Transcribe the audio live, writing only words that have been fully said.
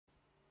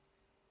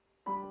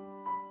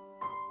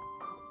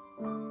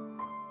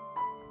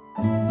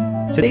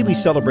Today we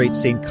celebrate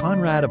St.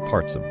 Conrad of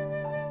Parzham.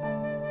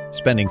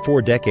 Spending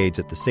 4 decades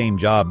at the same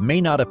job may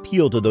not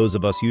appeal to those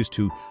of us used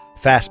to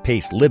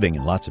fast-paced living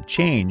and lots of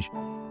change,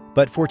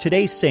 but for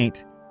today's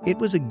saint, it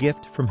was a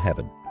gift from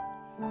heaven.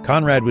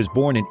 Conrad was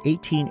born in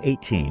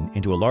 1818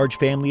 into a large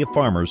family of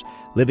farmers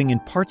living in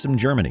Parzham,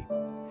 Germany.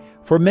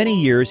 For many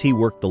years he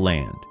worked the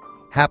land,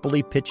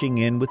 happily pitching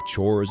in with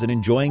chores and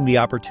enjoying the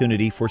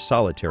opportunity for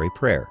solitary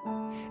prayer.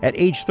 At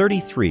age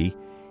 33,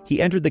 he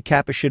entered the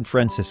Capuchin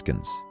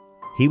Franciscans.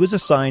 He was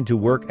assigned to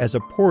work as a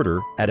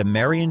porter at a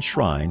Marian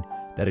shrine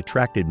that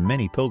attracted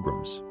many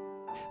pilgrims.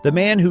 The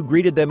man who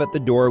greeted them at the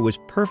door was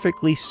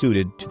perfectly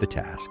suited to the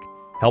task.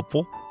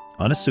 Helpful,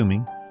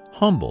 unassuming,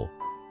 humble,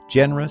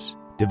 generous,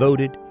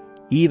 devoted,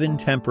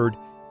 even-tempered,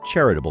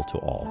 charitable to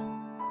all.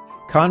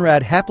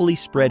 Conrad happily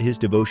spread his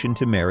devotion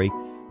to Mary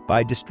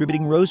by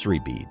distributing rosary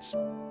beads.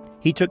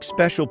 He took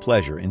special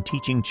pleasure in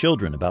teaching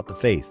children about the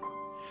faith.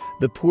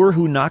 The poor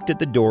who knocked at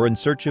the door in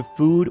search of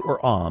food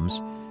or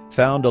alms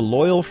found a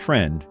loyal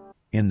friend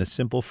in the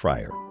simple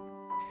friar.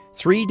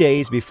 3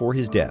 days before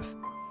his death,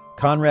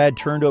 Conrad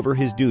turned over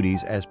his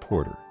duties as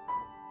porter.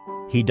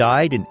 He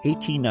died in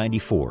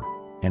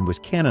 1894 and was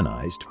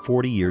canonized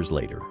 40 years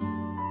later.